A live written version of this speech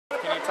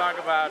talk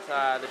about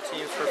the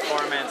team's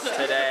performance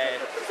today.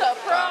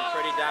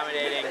 Pretty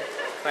dominating,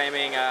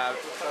 claiming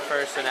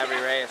first in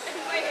every race.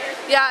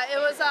 Yeah, it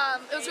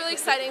was really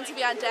exciting to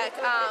be on deck.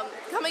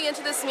 Coming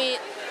into this meet,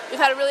 we've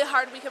had a really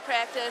hard week of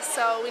practice,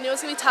 so we knew it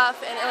was going to be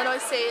tough, and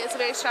Illinois State is a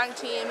very strong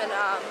team, and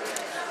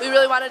we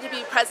really wanted to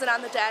be present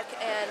on the deck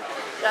and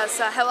just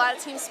have a lot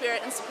of team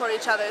spirit and support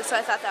each other, so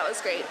I thought that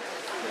was great.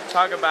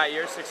 Talk about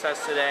your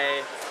success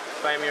today,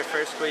 claiming your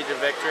first collegiate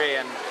victory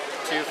and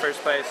 2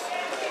 first-place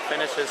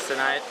finishes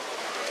tonight.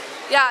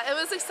 Yeah, it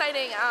was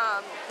exciting.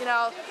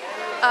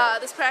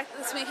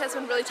 This week has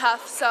been really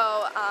tough,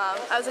 so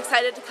I was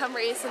excited to come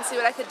race and see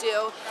what I could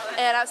do,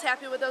 and I was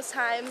happy with those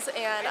times,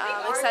 and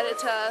excited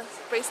to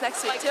race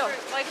next week too.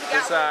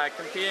 Is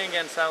competing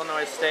against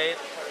Illinois State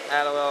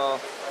had a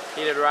little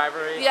heated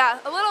rivalry? Yeah,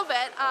 a little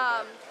bit.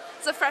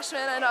 As a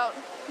freshman, I don't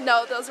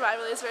know those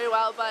rivalries very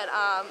well, but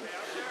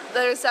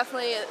we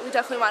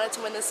definitely wanted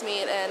to win this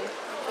meet, and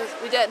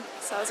we did,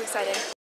 so it was exciting.